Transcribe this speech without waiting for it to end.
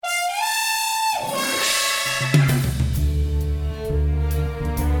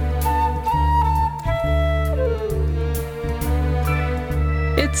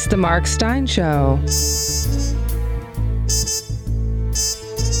It's the Mark Steyn Show.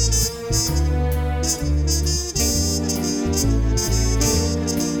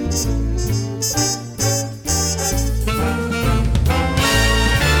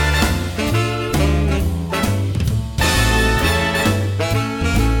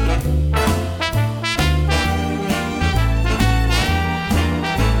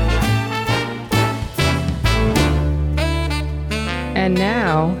 And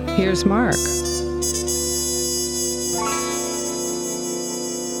now, here's Mark.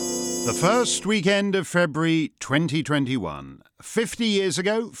 The first weekend of February 2021. 50 years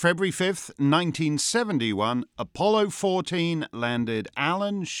ago, February 5th, 1971, Apollo 14 landed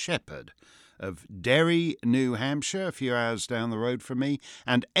Alan Shepard of Derry, New Hampshire, a few hours down the road from me,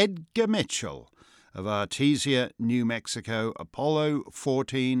 and Edgar Mitchell of Artesia, New Mexico. Apollo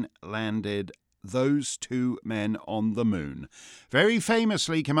 14 landed those two men on the moon. Very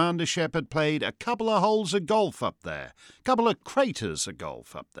famously, Commander Shepard played a couple of holes of golf up there, a couple of craters of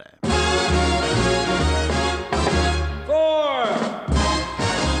golf up there. 4.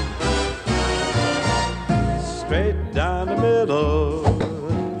 Straight down the middle,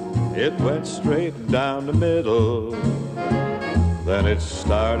 it went straight down the middle. Then it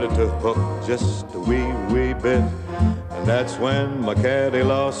started to hook just a wee bit. And that's when my caddy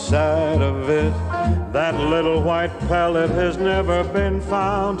lost sight of it. That little white pellet has never been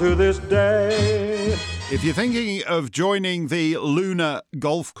found to this day. If you're thinking of joining the Lunar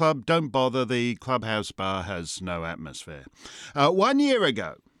Golf Club, don't bother. The clubhouse bar has no atmosphere. 1 year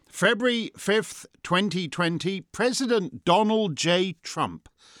ago, February 5th, 2020, President Donald J. Trump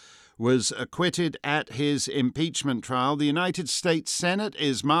was acquitted at his impeachment trial. The United States Senate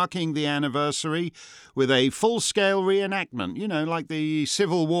is marking the anniversary with a full-scale reenactment, like the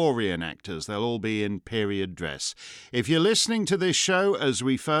Civil War reenactors. They'll all be in period dress. If you're listening to this show as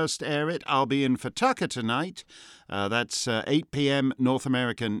we first air it, I'll be in for Tucker tonight. That's 8 p.m. North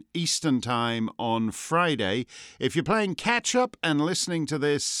American Eastern Time on Friday. If you're playing catch-up and listening to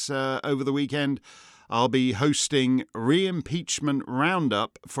this over the weekend, I'll be hosting Re-Impeachment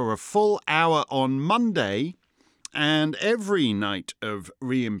Roundup for a full hour on Monday and every night of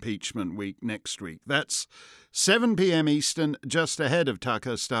Re-Impeachment Week next week. That's 7 p.m. Eastern, just ahead of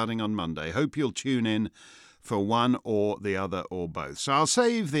Tucker, starting on Monday. Hope you'll tune in for one or the other or both. So I'll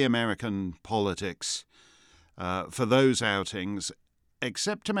save the American politics for those outings,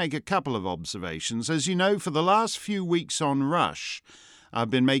 except to make a couple of observations. As you know, for the last few weeks on Rush, I've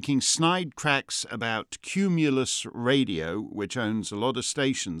been making snide cracks about Cumulus Radio, which owns a lot of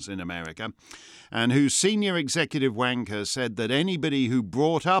stations in America, and whose senior executive wanker said that anybody who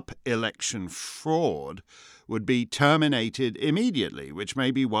brought up election fraud would be terminated immediately, which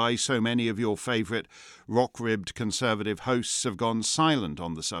may be why so many of your favourite rock-ribbed conservative hosts have gone silent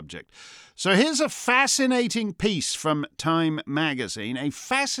on the subject. So here's a fascinating piece from Time magazine,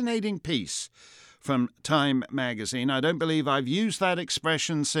 from Time magazine. I don't believe I've used that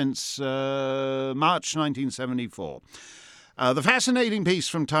expression since March 1974. The fascinating piece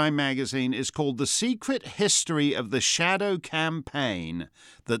from Time magazine is called The Secret History of the Shadow Campaign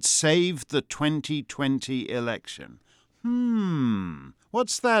That Saved the 2020 Election.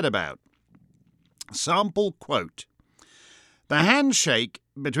 What's that about? Sample quote. The handshake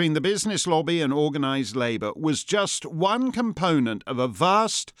between the business lobby and organised labour was just one component of a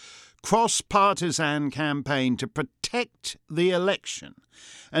vast cross-partisan campaign to protect the election,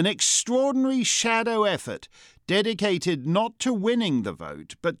 an extraordinary shadow effort dedicated not to winning the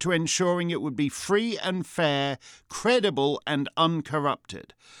vote, but to ensuring it would be free and fair, credible and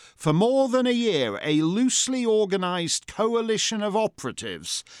uncorrupted. For more than a year, a loosely organised coalition of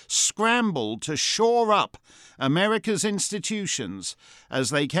operatives scrambled to shore up America's institutions as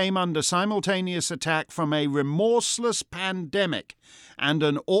they came under simultaneous attack from a remorseless pandemic and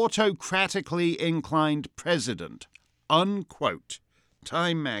an autocratically inclined president. Unquote.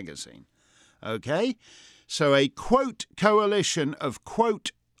 Time magazine. Okay? So a, quote, coalition of,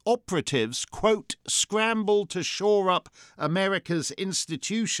 quote, operatives, quote, scrambled to shore up America's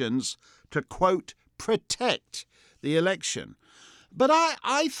institutions to, quote, protect the election. But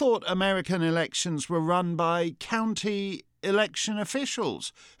I thought American elections were run by county election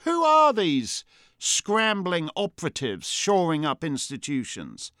officials. Who are these scrambling operatives shoring up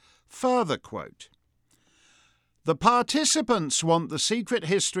institutions? Further quote. The participants want the secret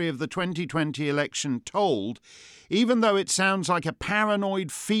history of the 2020 election told, even though it sounds like a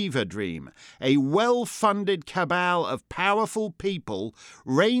paranoid fever dream, a well-funded cabal of powerful people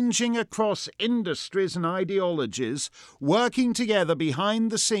ranging across industries and ideologies, working together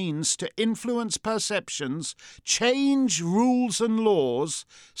behind the scenes to influence perceptions, change rules and laws,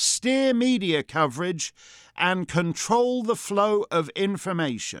 steer media coverage, and control the flow of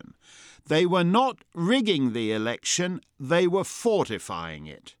information. They were not rigging the election, they were fortifying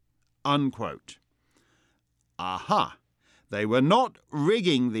it. Unquote. Aha. They were not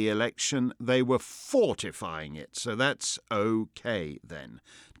rigging the election, they were fortifying it. So that's okay then.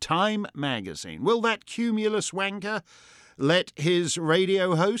 Time magazine. Will that cumulus wanker let his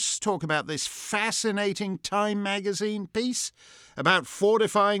radio hosts talk about this fascinating Time magazine piece about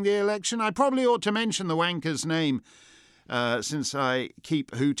fortifying the election? I probably ought to mention the wanker's name, since I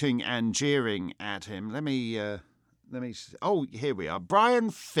keep hooting and jeering at him. Let me. Oh, here we are. Brian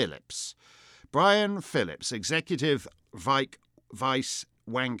Phillips. Brian Phillips, executive vice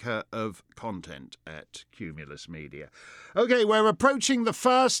wanker of content at Cumulus Media. Okay, we're approaching the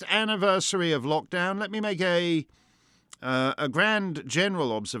first anniversary of lockdown. Let me make a grand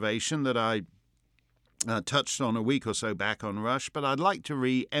general observation that I touched on a week or so back on Rush, but I'd like to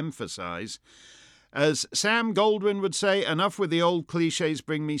re-emphasize. As Sam Goldwyn would say, enough with the old cliches,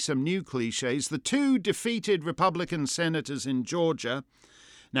 bring me some new cliches. The two defeated Republican senators in Georgia,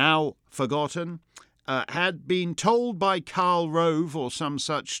 now forgotten, had been told by Karl Rove or some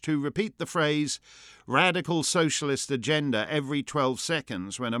such to repeat the phrase radical socialist agenda every 12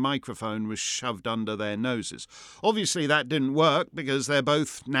 seconds when a microphone was shoved under their noses. Obviously that didn't work because they're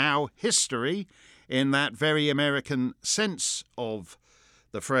both now history in that very American sense of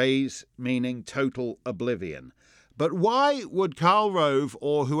the phrase, meaning total oblivion. But why would Karl Rove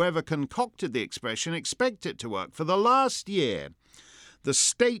or whoever concocted the expression expect it to work? For the last year, the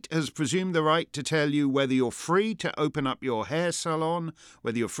state has presumed the right to tell you whether you're free to open up your hair salon,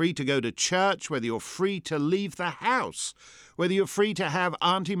 whether you're free to go to church, whether you're free to leave the house, whether you're free to have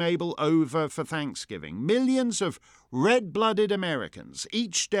Auntie Mabel over for Thanksgiving. Millions of red-blooded Americans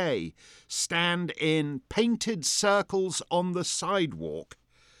each day stand in painted circles on the sidewalk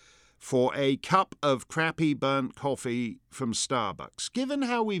for a cup of crappy burnt coffee from Starbucks. Given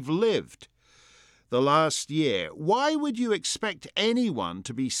how we've lived the last year, why would you expect anyone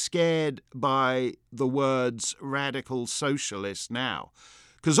to be scared by the words radical socialist now?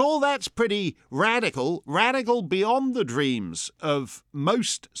 Because all that's pretty radical beyond the dreams of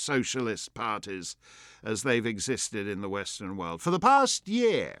most socialist parties as they've existed in the Western world. For the past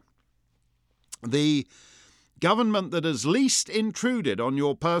year, the government that has least intruded on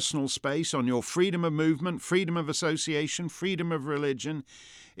your personal space, on your freedom of movement, freedom of association, freedom of religion,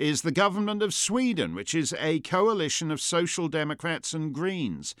 is the government of Sweden, which is a coalition of Social Democrats and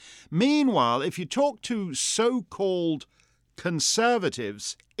Greens. Meanwhile, if you talk to so-called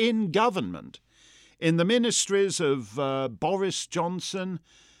conservatives in government, in the ministries of Boris Johnson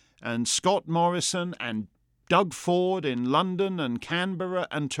and Scott Morrison and Doug Ford in London and Canberra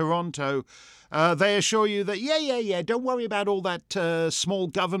and Toronto, they assure you that, yeah, don't worry about all that small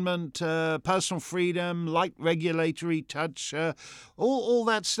government, personal freedom, light regulatory touch, all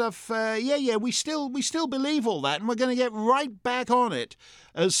that stuff. We still believe all that, and we're going to get right back on it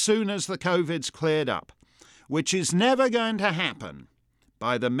as soon as the COVID's cleared up, which is never going to happen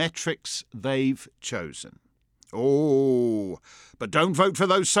by the metrics they've chosen. Oh, but don't vote for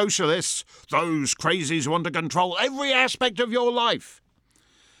those socialists. Those crazies want to control every aspect of your life.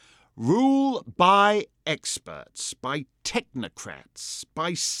 Rule by experts, by technocrats,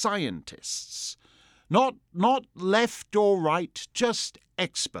 by scientists. Not left or right, just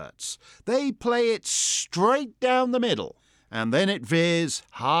experts. They play it straight down the middle, and then it veers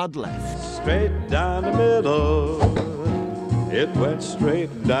hard left. Straight down the middle, it went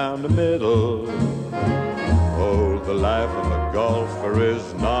straight down the middle. Oh, the life of a golfer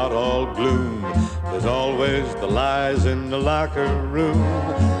is not all gloom. There's always the lies in the locker room.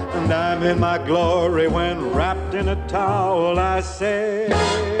 And I'm in my glory when wrapped in a towel. I say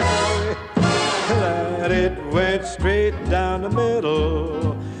that it went straight down the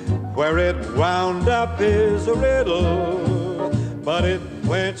middle. Where it wound up is a riddle, but it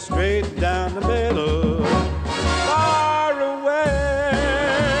went straight down the middle. Far away.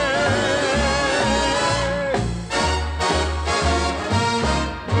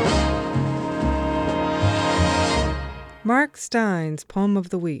 Mark Stein's Poem of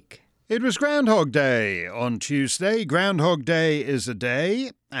the Week. It was Groundhog Day on Tuesday. Groundhog Day is a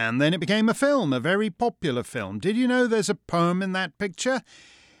day, and then it became a film, a very popular film. Did you know there's a poem in that picture?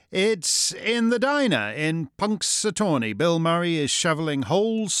 It's in the diner in Punxsutawney. Bill Murray is shoveling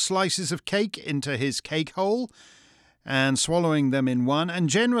whole slices of cake into his cake hole and swallowing them in one, and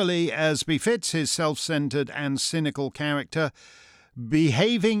generally, as befits his self-centered and cynical character,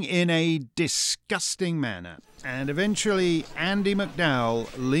 behaving in a disgusting manner. And eventually, Andy McDowell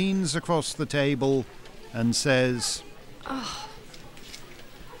leans across the table and says, Oh.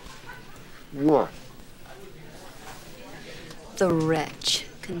 What? The wretch,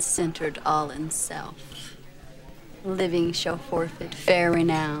 concentred all in self. Living shall forfeit fair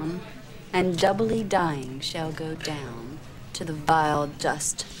renown, and doubly dying shall go down to the vile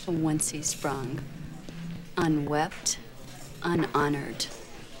dust from whence he sprung, unwept, unhonored,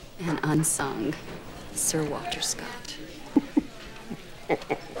 and unsung, Sir Walter Scott.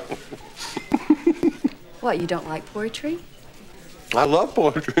 What, you don't like poetry? I love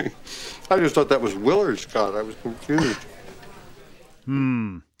poetry. I just thought that was Willard Scott. I was confused.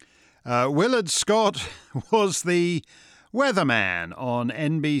 Willard Scott was the weatherman on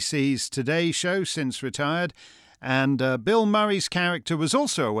NBC's Today Show, since retired, and Bill Murray's character was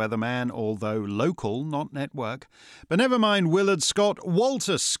also a weatherman, although local, not network. But never mind Willard Scott,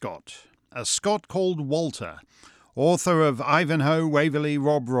 Walter Scott, a Scott called Walter, author of Ivanhoe, Waverley,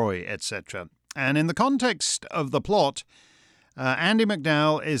 Rob Roy, etc. And in the context of the plot, Andy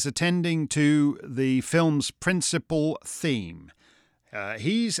McDowell is attending to the film's principal theme.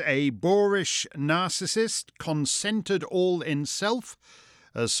 He's a boorish narcissist, concentered all in self,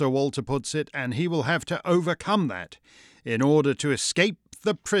 as Sir Walter puts it, and he will have to overcome that in order to escape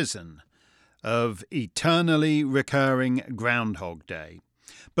the prison of eternally recurring Groundhog Day.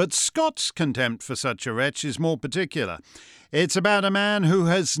 But Scott's contempt for such a wretch is more particular. It's about a man who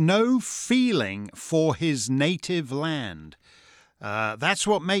has no feeling for his native land. That's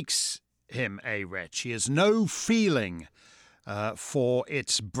what makes him a wretch. He has no feeling for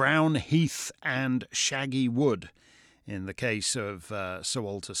its brown heath and shaggy wood, in the case of Sir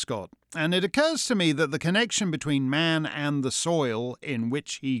Walter Scott. And it occurs to me that the connection between man and the soil in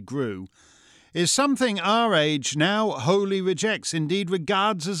which he grew is something our age now wholly rejects, indeed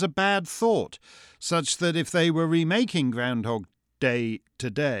regards as a bad thought, such that if they were remaking Groundhog Day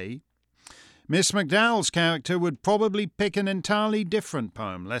today, Miss McDowell's character would probably pick an entirely different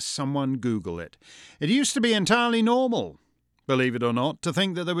poem, lest someone Google it. It used to be entirely normal, believe it or not, to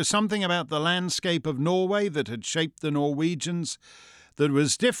think that there was something about the landscape of Norway that had shaped the Norwegians that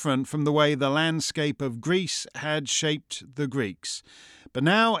was different from the way the landscape of Greece had shaped the Greeks. But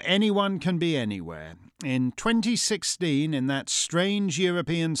now anyone can be anywhere. In 2016, in that strange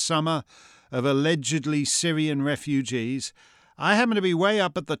European summer of allegedly Syrian refugees, I happened to be way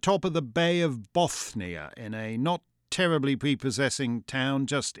up at the top of the Bay of Bothnia in a not terribly prepossessing town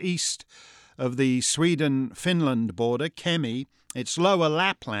just east of the Sweden-Finland border, Kemi. It's lower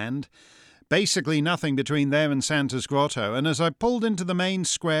Lapland, basically nothing between there and Santa's Grotto. And as I pulled into the main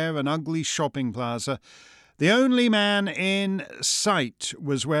square, an ugly shopping plaza, the only man in sight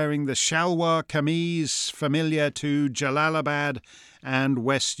was wearing the shalwar kameez familiar to Jalalabad and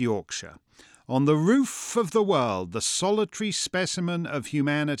West Yorkshire. On the roof of the world, the solitary specimen of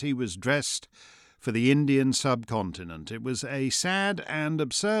humanity was dressed for the Indian subcontinent. It was a sad and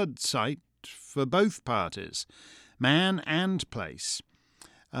absurd sight for both parties, man and place.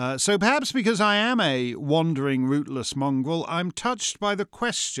 So perhaps because I am a wandering, rootless mongrel, I'm touched by the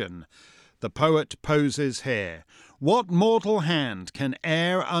question the poet poses here. What mortal hand can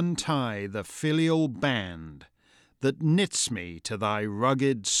e'er untie the filial band that knits me to thy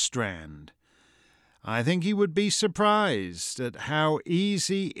rugged strand? I think he would be surprised at how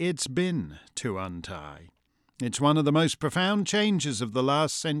easy it's been to untie. It's one of the most profound changes of the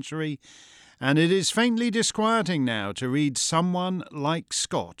last century, and it is faintly disquieting now to read someone like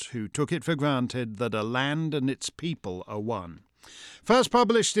Scott, who took it for granted that a land and its people are one. First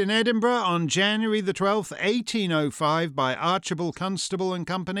published in Edinburgh on January the 12th, 1805 by Archibald Constable and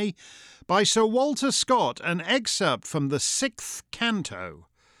Company, by Sir Walter Scott, an excerpt from the 6th canto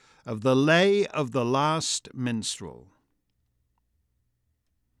of the Lay of the Last Minstrel.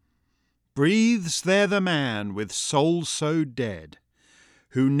 Breathes there the man with soul so dead,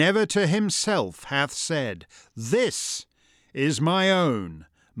 who never to himself hath said, "This is my own,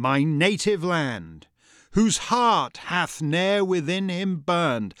 my native land," whose heart hath ne'er within him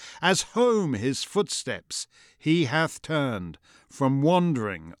burned, as home his footsteps he hath turned, from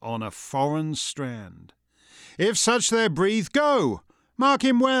wandering on a foreign strand. If such there breathe, go, mark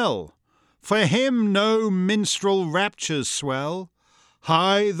him well, for him no minstrel raptures swell.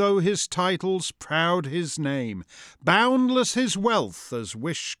 High though his titles, proud his name, boundless his wealth as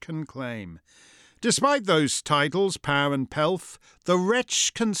wish can claim, Despite those titles, power and pelf, the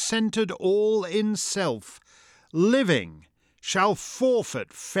wretch consented all in self, living shall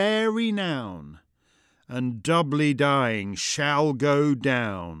forfeit fair renown, and doubly dying shall go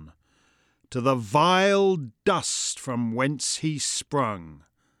down to the vile dust from whence he sprung,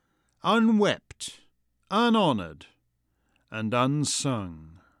 unwept, unhonoured, and unsung.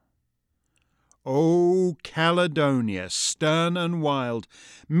 O Caledonia, stern and wild,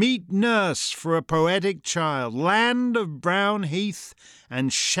 meet nurse for a poetic child, land of brown heath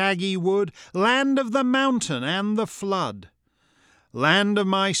and shaggy wood, land of the mountain and the flood. Land of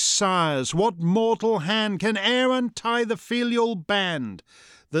my sires, what mortal hand can e'er untie the filial band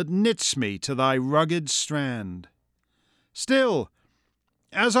that knits me to thy rugged strand? Still,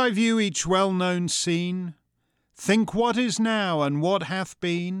 as I view each well-known scene, think what is now and what hath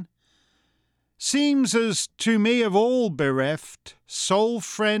been, seems as to me of all bereft, sole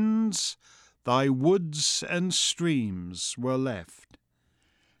friends, thy woods and streams were left.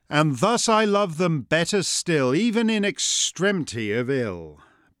 And thus I love them better still, even in extremity of ill.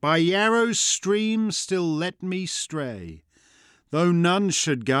 By Yarrow's stream still let me stray, though none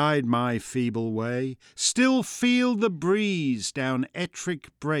should guide my feeble way, still feel the breeze down Ettrick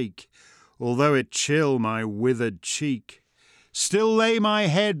brake, although it chill my withered cheek. Still lay my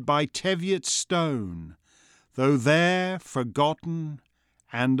head by Teviot stone, though there, forgotten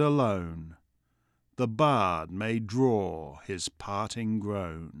and alone, the bard may draw his parting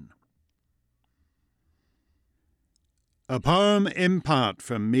groan. A poem in part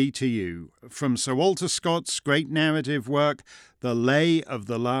from me to you, from Sir Walter Scott's great narrative work, The Lay of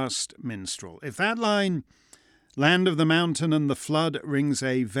the Last Minstrel. If that line, Land of the Mountain and the Flood, rings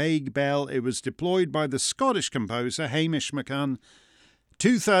a vague bell, it was deployed by the Scottish composer Hamish MacCunn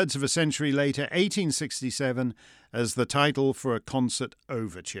 2/3 of a century later, 1867, as the title for a concert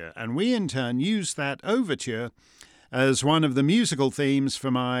overture. And we in turn used that overture as one of the musical themes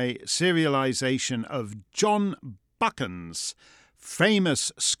for my serialisation of John Buchan's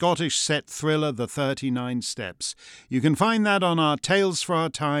famous Scottish set thriller, The 39 Steps. You can find that on our Tales for Our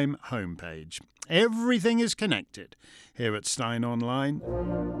Time homepage. Everything is connected here at Stein Online.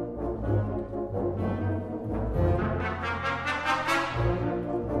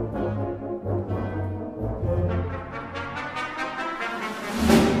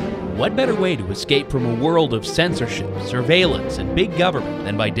 What better way to escape from a world of censorship, surveillance, and big government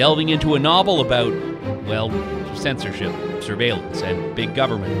than by delving into a novel about, well, censorship, surveillance, and big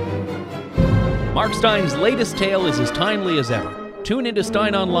government? Mark Stein's latest tale is as timely as ever. Tune into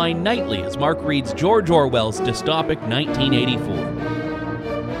Stein Online nightly as Mark reads George Orwell's dystopic 1984.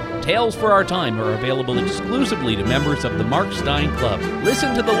 Tales for Our Time are available exclusively to members of the Mark Stein Club.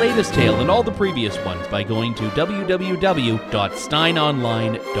 Listen to the latest tale and all the previous ones by going to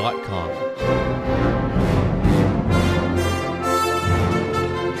www.steinonline.com.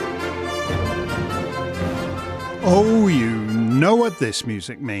 Oh, you know what this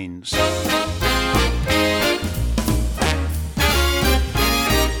music means.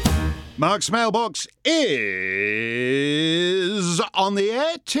 Mark's mailbox is on the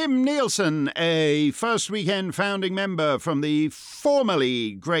air. Tim Nielsen, a first weekend founding member from the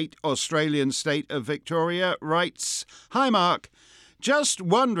formerly great Australian state of Victoria, writes, "Hi Mark, just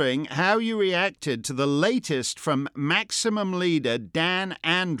wondering how you reacted to the latest from Maximum leader Dan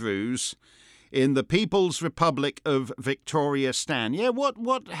Andrews in the People's Republic of Victoria Stan." Yeah,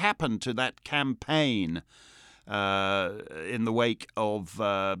 what happened to that campaign in the wake of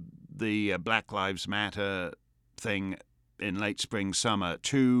the Black Lives Matter thing in late spring, summer,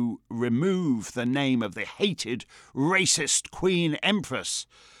 to remove the name of the hated, racist Queen Empress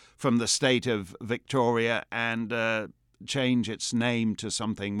from the state of Victoria and change its name to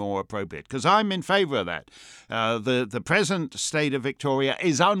something more appropriate? Because I'm in favour of that. The present state of Victoria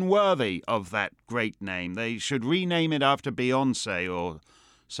is unworthy of that great name. They should rename it after Beyonce or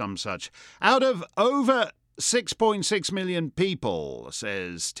some such. Out of over 6.6 million people,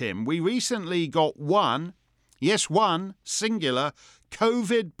 says Tim, we recently got one singular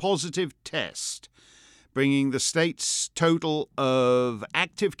COVID-positive test, bringing the state's total of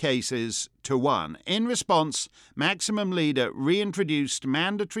active cases to 1. In response, Maximum leader reintroduced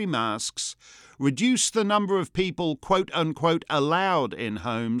mandatory masks, reduced the number of people, quote-unquote, allowed in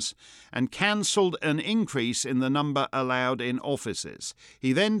homes, and cancelled an increase in the number allowed in offices.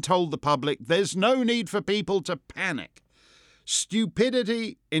 He then told the public there's no need for people to panic.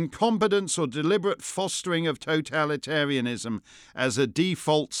 Stupidity, incompetence, or deliberate fostering of totalitarianism as a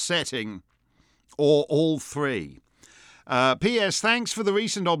default setting, or all three. P.S. Thanks for the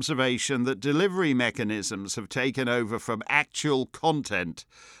recent observation that delivery mechanisms have taken over from actual content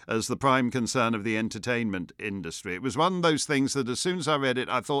as the prime concern of the entertainment industry. It was one of those things that as soon as I read it,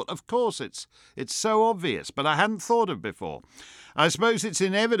 I thought, of course, it's so obvious, but I hadn't thought of before. I suppose it's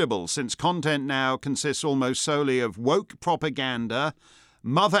inevitable since content now consists almost solely of woke propaganda,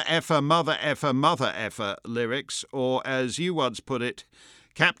 mother effer, mother effer, mother effer lyrics, or as you once put it,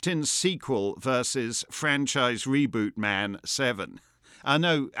 Captain Sequel versus Franchise Reboot Man 7.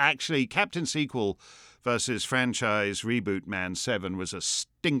 No, actually, Captain Sequel versus Franchise Reboot Man 7 was a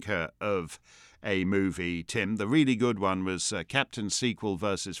stinker of a movie, Tim. The really good one was Captain Sequel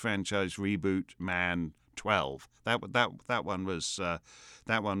versus Franchise Reboot Man 12. That one was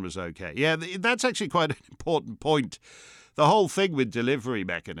okay. Yeah, that's actually quite an important point. The whole thing with delivery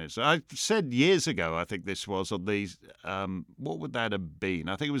mechanisms. I said years ago, I think this was on these, what would that have been?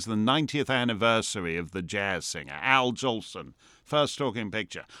 I think it was the 90th anniversary of the jazz singer, Al Jolson, first talking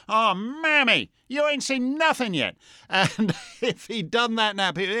picture. Oh, mammy, you ain't seen nothing yet. And if he'd done that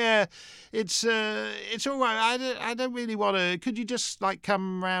now, people, yeah, it's all right. I don't really want to. Could you just like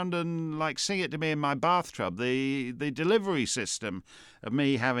come round and like sing it to me in my bathtub? The delivery system of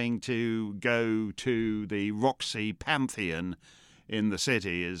me having to go to the Roxy Pantheon in the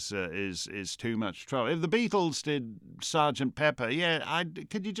city is too much trouble. If the Beatles did Sgt. Pepper,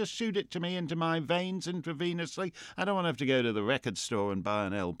 could you just shoot it to me into my veins intravenously? I don't want to have to go to the record store and buy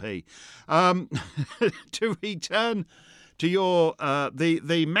an LP. To return to your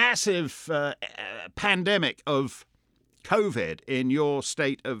the massive pandemic of COVID in your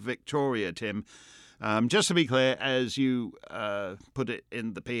state of Victoria, Tim. Just to be clear, as you put it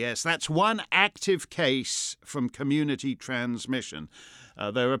in the PS, that's one active case from community transmission.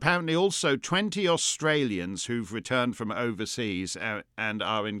 There are apparently also 20 Australians who've returned from overseas and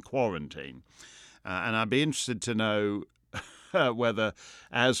are in quarantine. And I'd be interested to know whether,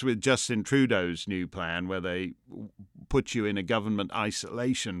 as with Justin Trudeau's new plan, where they put you in a government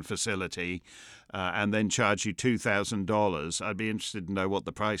isolation facility and then charge you $2,000, I'd be interested to know what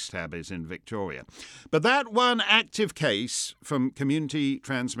the price tab is in Victoria. But that one active case from community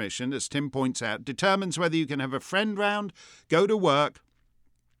transmission, as Tim points out, determines whether you can have a friend round, go to work.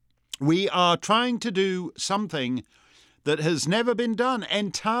 We are trying to do something that has never been done,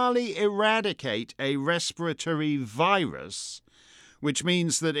 entirely eradicate a respiratory virus, which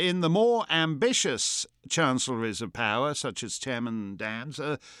means that in the more ambitious chancelleries of power, such as Chairman Dan's,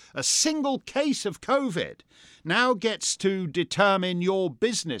 a single case of COVID now gets to determine your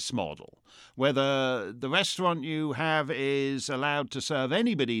business model, whether the restaurant you have is allowed to serve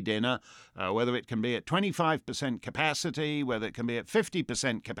anybody dinner, whether it can be at 25% capacity, whether it can be at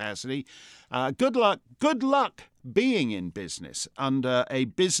 50% capacity. Good luck being in business under a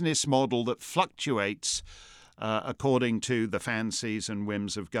business model that fluctuates according to the fancies and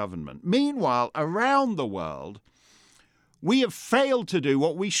whims of government. Meanwhile, around the world, we have failed to do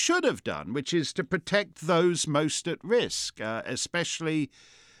what we should have done, which is to protect those most at risk, especially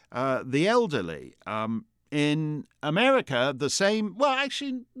the elderly. In America, the same, well,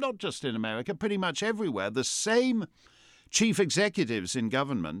 actually, not just in America, pretty much everywhere, the same chief executives in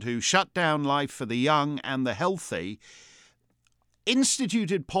government who shut down life for the young and the healthy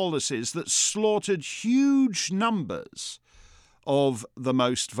instituted policies that slaughtered huge numbers of the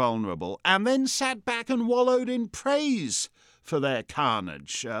most vulnerable and then sat back and wallowed in praise for their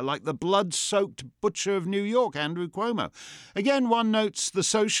carnage, like the blood-soaked butcher of New York, Andrew Cuomo. Again, one notes the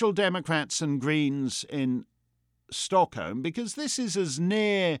Social Democrats and Greens in Stockholm, because this is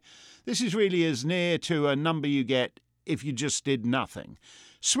really as near to a number you get if you just did nothing.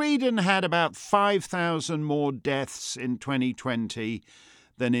 Sweden had about 5,000 more deaths in 2020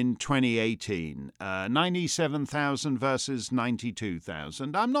 than in 2018. 97,000 versus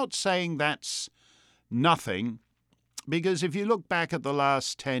 92,000. I'm not saying that's nothing, because if you look back at the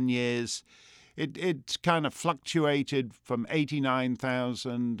last 10 years, it kind of fluctuated from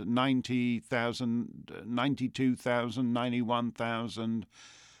 89,000, 90,000, 92,000, 91,000.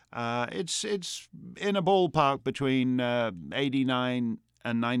 It's in a ballpark between 89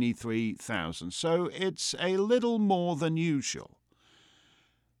 and 93,000. So it's a little more than usual.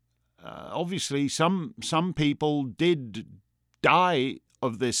 Obviously, some people did die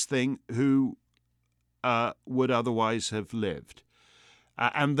of this thing who would otherwise have lived.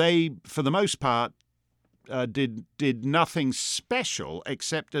 And they, for the most part, did nothing special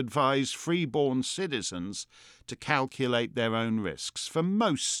except advise freeborn citizens to calculate their own risks for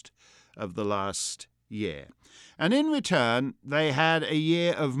most of the last year. And in return, they had a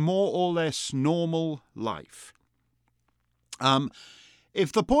year of more or less normal life.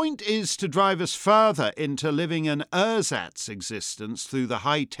 If the point is to drive us further into living an ersatz existence through the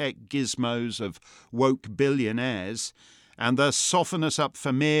high-tech gizmos of woke billionaires, and thus soften us up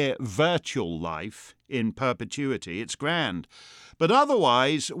for mere virtual life in perpetuity, it's grand. But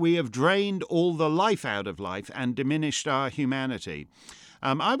otherwise, we have drained all the life out of life and diminished our humanity.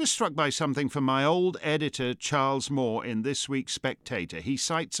 I was struck by something from my old editor, Charles Moore, in this week's Spectator. He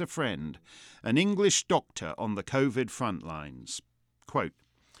cites a friend, an English doctor on the COVID front lines. Quote,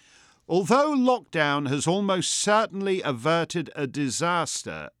 "Although lockdown has almost certainly averted a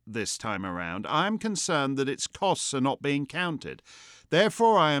disaster this time around, I am concerned that its costs are not being counted.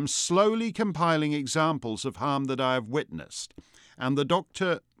 Therefore, I am slowly compiling examples of harm that I have witnessed." And the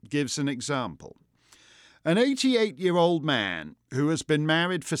doctor gives an example. An 88-year-old man who has been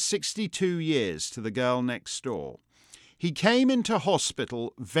married for 62 years to the girl next door. He came into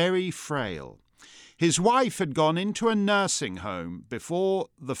hospital very frail. His wife had gone into a nursing home before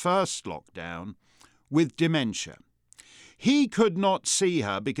the first lockdown with dementia. He could not see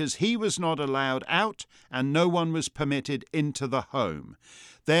her because he was not allowed out and no one was permitted into the home.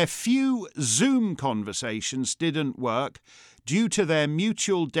 Their few Zoom conversations didn't work due to their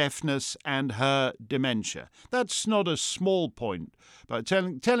mutual deafness and her dementia. That's not a small point, but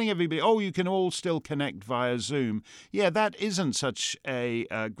telling everybody, oh, you can all still connect via Zoom. Yeah, that isn't such a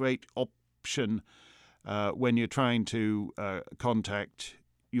great option when you're trying to contact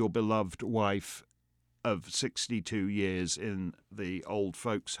your beloved wife of 62 years in the old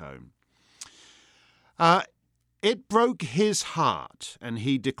folks' home. It broke his heart and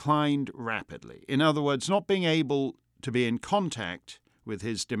he declined rapidly. In other words, not being able to be in contact with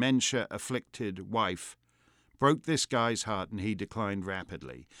his dementia-afflicted wife broke this guy's heart and he declined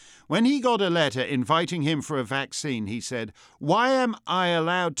rapidly. When he got a letter inviting him for a vaccine, he said, "Why am I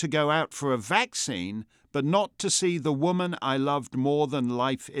allowed to go out for a vaccine but not to see the woman I loved more than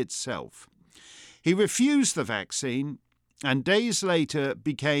life itself?" He refused the vaccine and days later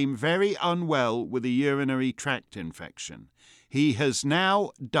became very unwell with a urinary tract infection. He has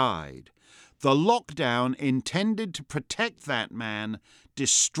now died. The lockdown intended to protect that man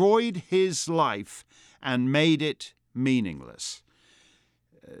destroyed his life and made it meaningless.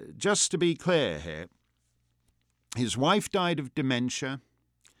 Just to be clear here, his wife died of dementia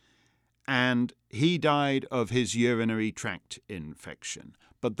and he died of his urinary tract infection.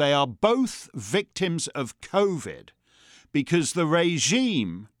 But they are both victims of COVID because the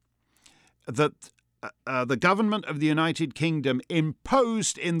regime that the government of the United Kingdom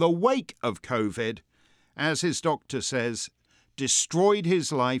imposed in the wake of COVID, as his doctor says, destroyed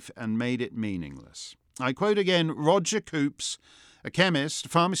his life and made it meaningless. I quote again Roger Coops, a chemist,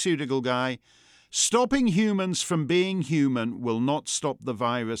 pharmaceutical guy, "Stopping humans from being human will not stop the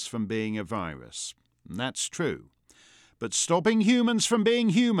virus from being a virus." And that's true. But stopping humans from being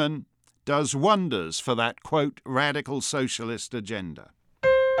human does wonders for that, quote, radical socialist agenda.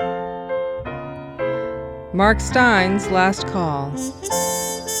 Mark Stein's last call.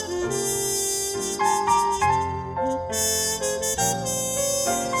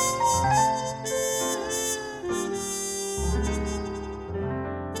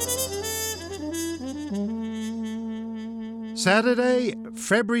 Saturday,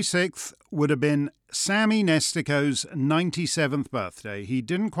 February 6th, would have been Sammy Nestico's 97th birthday. He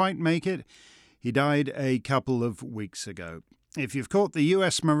didn't quite make it. He died a couple of weeks ago. If you've caught the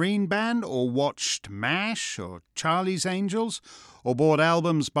US Marine Band or watched MASH or Charlie's Angels or bought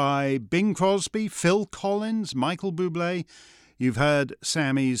albums by Bing Crosby, Phil Collins, Michael Bublé, you've heard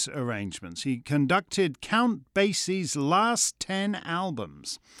Sammy's arrangements. He conducted Count Basie's last 10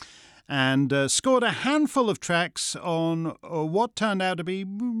 albums and scored a handful of tracks on what turned out to be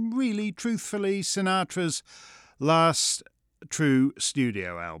really, truthfully, Sinatra's last true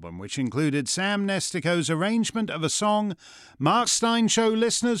studio album, which included Sam Nestico's arrangement of a song Mark Stein Show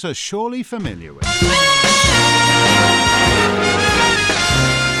listeners are surely familiar with.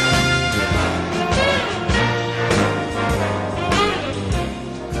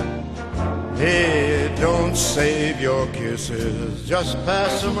 Hey, don't save your kisses, just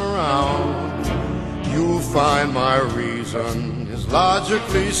pass them around. You'll find my reason is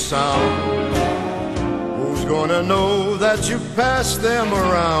logically sound. Who's gonna know that you passed them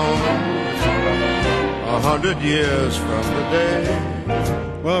around 100 years from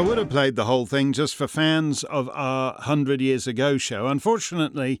today? Well, I would have played the whole thing just for fans of our 100 Years Ago show.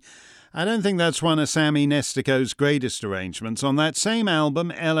 Unfortunately, I don't think that's one of Sammy Nestico's greatest arrangements. On that same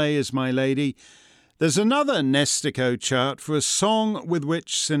album, LA Is My Lady, there's another Nestico chart for a song with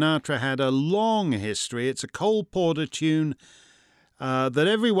which Sinatra had a long history. It's a Cole Porter tune that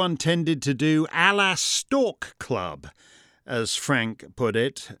everyone tended to do a la Stork Club. as Frank put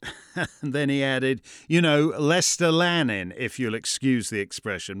it. And then he added, you know, Lester Lannin, if you'll excuse the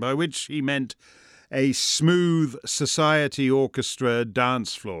expression, by which he meant a smooth society orchestra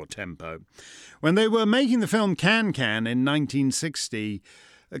dance floor tempo. When they were making the film Can-Can in 1960,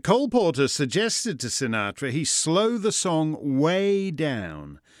 Cole Porter suggested to Sinatra he slow the song way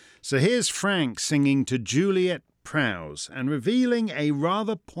down. So here's Frank singing to Juliet Prowse and revealing a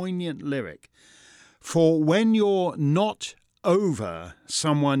rather poignant lyric. For when you're not over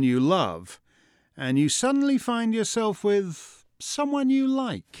someone you love, and you suddenly find yourself with someone you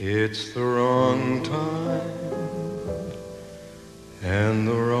like. It's the wrong time and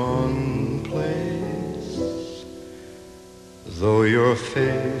the wrong place. Though your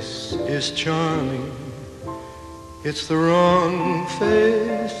face is charming, it's the wrong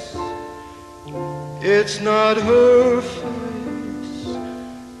face. It's not her face,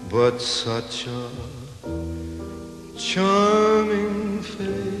 but such a charming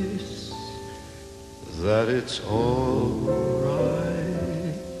face that it's all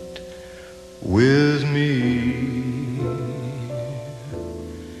right with me.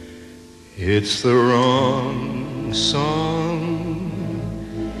 It's the wrong song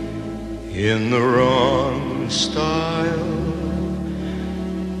in the wrong style.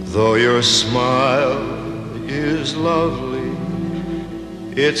 Though your smile is lovely,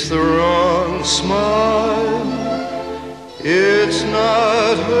 it's the wrong smile. It's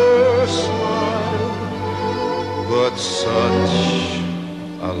not her smile, but such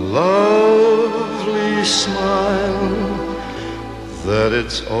a lovely smile that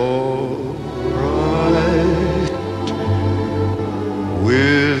it's all right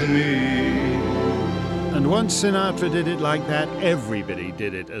with me. And once Sinatra did it like that, everybody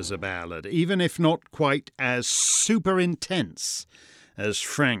did it as a ballad, even if not quite as super intense as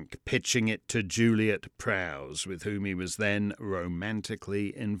Frank pitching it to Juliet Prowse, with whom he was then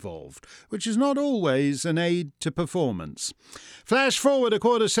romantically involved, which is not always an aid to performance. Flash forward a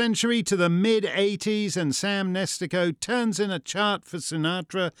quarter century to the mid-80s and Sam Nestico turns in a chart for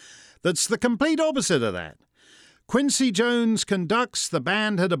Sinatra that's the complete opposite of that. Quincy Jones conducts, the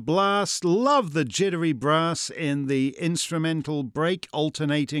band had a blast, love the jittery brass in the instrumental break,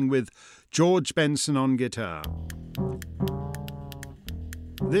 alternating with George Benson on guitar.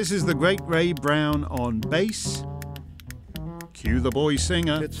 This is the great Ray Brown on bass. Cue the boy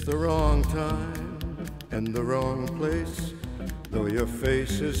singer. It's the wrong time and the wrong place. Though your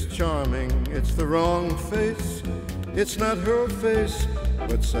face is charming, it's the wrong face. It's not her face,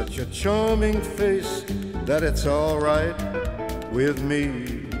 but such a charming face that it's all right with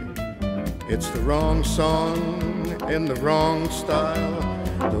me. It's the wrong song in the wrong style.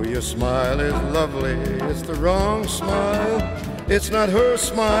 Though your smile is lovely, it's the wrong smile. It's not her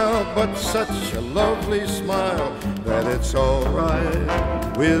smile, but such a lovely smile that it's all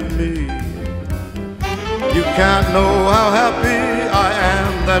right with me. You can't know how happy I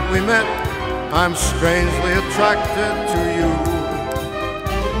am that we met. I'm strangely attracted to you.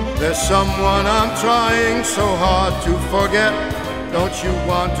 There's someone I'm trying so hard to forget. Don't you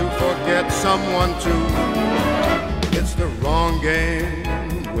want to forget someone too? It's the wrong game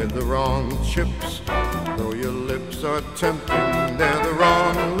with the wrong chips. Though your lips are tempting, they're the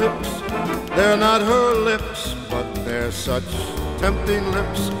wrong lips. They're not her lips, but they're such tempting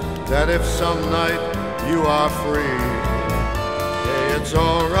lips that if some night you are free, hey, it's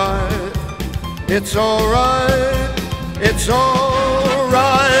all right, it's all right, it's all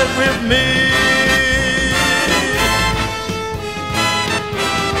right with me.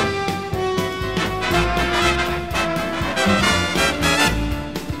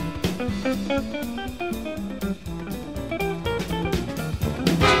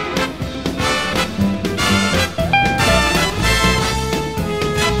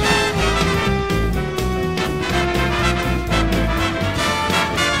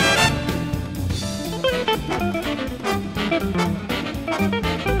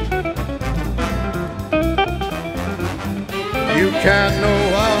 Can't know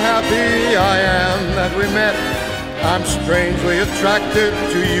how happy I am that we met. I'm strangely attracted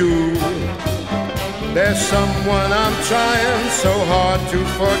to you. There's someone I'm trying so hard to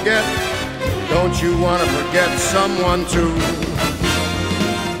forget. Don't you want to forget someone too?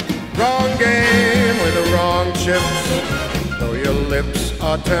 Wrong game with the wrong chips. Though your lips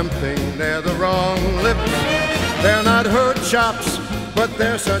are tempting, they're the wrong lips. They're not her chops, but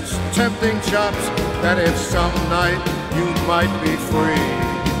they're such tempting chops that if some night you might be free,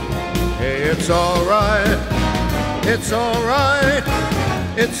 hey, it's all right, it's all right,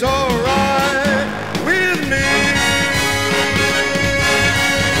 it's all right with me.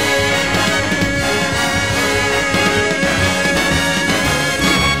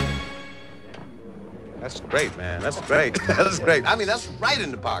 That's great, man. That's great. That's great. I mean, that's right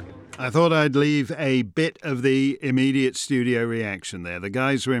in the pocket. I thought I'd leave a bit of the immediate studio reaction there. The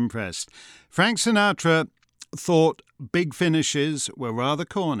guys were impressed. Frank Sinatra thought big finishes were rather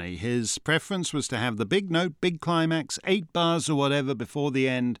corny. His preference was to have the big note, big climax, 8 bars or whatever before the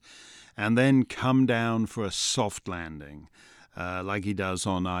end, and then come down for a soft landing, like he does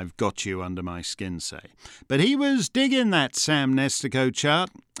on I've Got You Under My Skin, say. But he was digging that Sam Nestico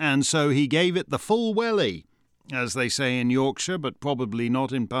chart, and so he gave it the full welly, as they say in Yorkshire, but probably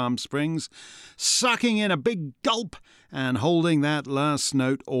not in Palm Springs, sucking in a big gulp and holding that last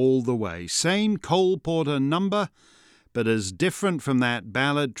note all the way. Same Cole Porter number, but as different from that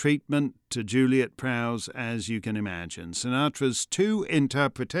ballad treatment to Juliet Prowse as you can imagine. Sinatra's 2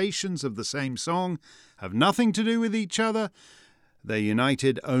 interpretations of the same song have nothing to do with each other. They're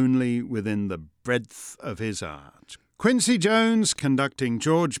united only within the breadth of his art. Quincy Jones conducting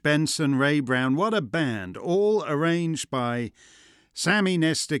George Benson, Ray Brown. What a band, all arranged by Sammy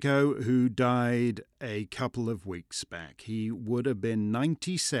Nestico, who died a couple of weeks back. He would have been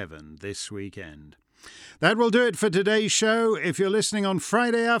 97 this weekend. That will do it for today's show. If you're listening on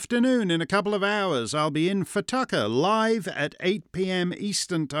Friday afternoon, in a couple of hours, I'll be in for Tucker, live at 8 p.m.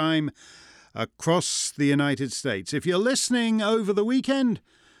 Eastern Time across the United States. If you're listening over the weekend,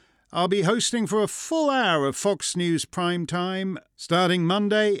 I'll be hosting for a full hour of Fox News Prime Time, starting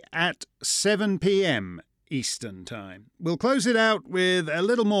Monday at 7 p.m. Eastern Time. We'll close it out with a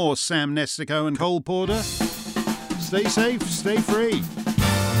little more Sam Nestico and Cole Porter. Stay safe, stay free.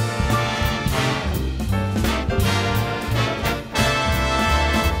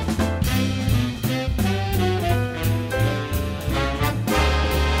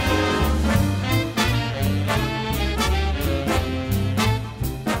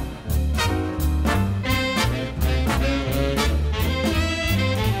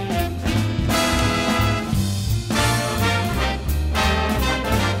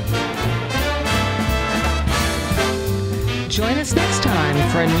 Join us next time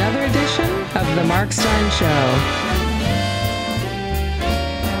for another edition of The Mark Stein Show.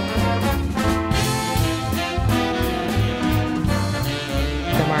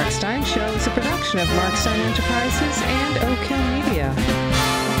 The Mark Stein Show is a production of Mark Stein Enterprises and Oak Hill Media.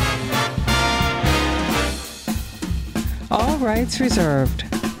 All rights reserved.